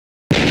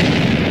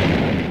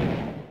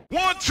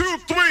1, 2,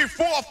 3,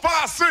 4,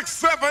 5, 6,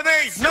 7,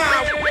 8, 9.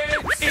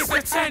 It's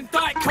the 10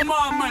 Dike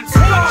commandments.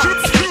 1, 2,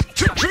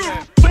 3,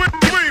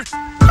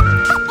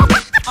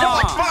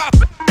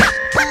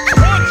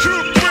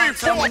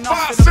 4,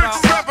 5,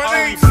 6, 7,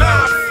 8,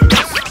 9.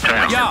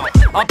 Yo,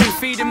 I've been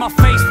feeding my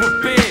face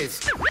with beers,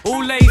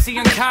 all lazy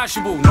and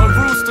casual, no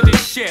rules to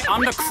this shit,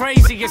 I'm the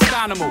craziest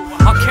animal.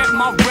 I kept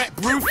my rep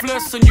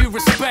ruthless and you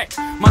respect.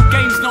 My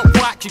game's not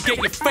whack, you get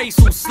your face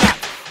all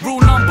slapped.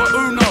 Rule number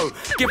uno,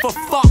 give a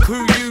fuck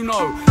who you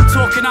know.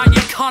 Talking out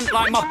your cunt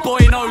like my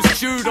boy knows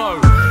judo.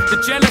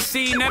 The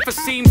jealousy never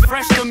seemed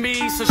fresh to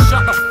me, so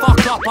shut the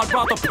fuck up, I'd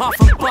rather puff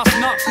and bust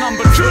nuts.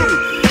 Number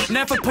 2,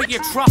 never put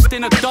your trust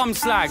in a dumb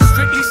slag.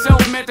 Strictly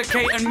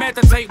self-medicate and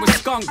meditate with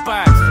skunk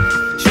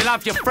bags. She'll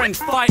have your friends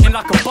fighting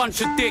like a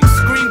bunch of dicks.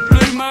 Scream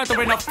blue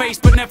murder in her face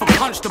but never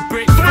punched a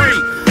bitch.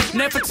 3,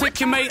 never took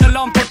your mate a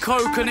lump of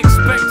coke and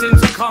expect him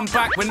to come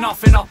back with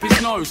nothing up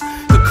his nose.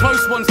 The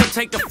close ones that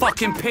take the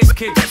fucking piss,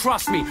 kids,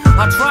 trust me.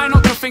 I try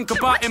not to think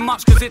about it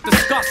much cause it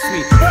disgusts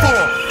me.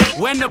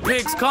 4, when the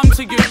pigs come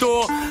to your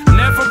door,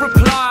 never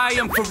reply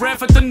and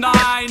forever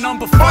deny.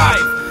 Number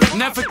 5,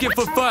 never give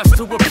a verse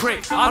to a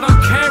prick. I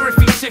don't care if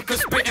he's sick of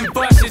spitting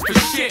verses for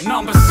shit.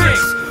 Number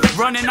 6,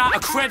 running out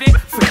of credit,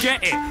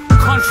 forget it.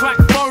 Contract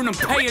phone and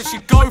pay as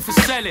you go for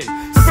selling.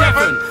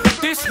 7,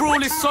 this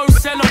rule is so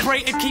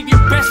celebrated, keep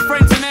your best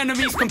friends and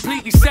enemies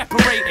completely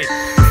separated.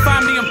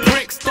 Family and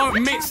bricks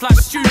don't mix like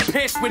stew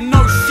piss with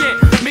no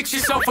shit. Mix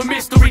yourself a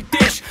mystery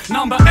dish.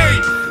 Number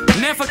 8,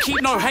 never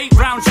keep no hate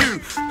round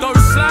you. Those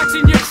slags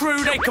in your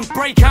crew, they can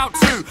break out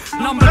too.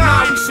 Number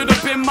 9 should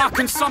have been my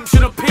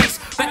consumption of peace.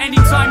 But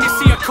anytime you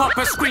see a cop,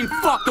 I scream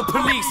fuck the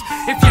police.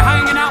 If you're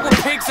hanging out with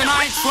pigs and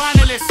I ain't trying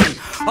to listen,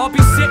 I'll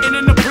be sitting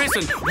in the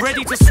prison,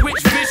 ready to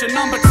switch vision.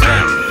 Number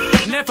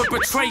 10, never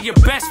betray your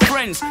best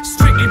friends.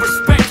 Strictly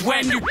respect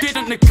when you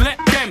didn't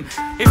neglect them.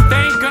 If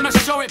they ain't gonna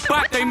show it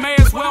back, they may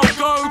as well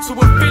go to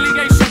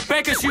affiliation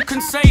beggars. You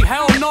can say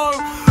hell no.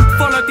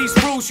 Follow these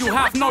rules, you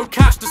have no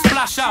cash to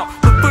splash out,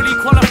 but fully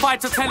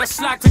qualified to tell a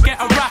slag to get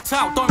a rat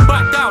out. Don't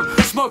back down,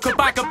 smoke a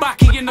bag of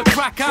backy in the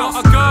crack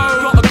house.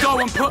 Gotta go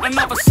and put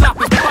another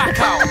slapper's back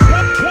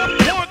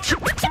out.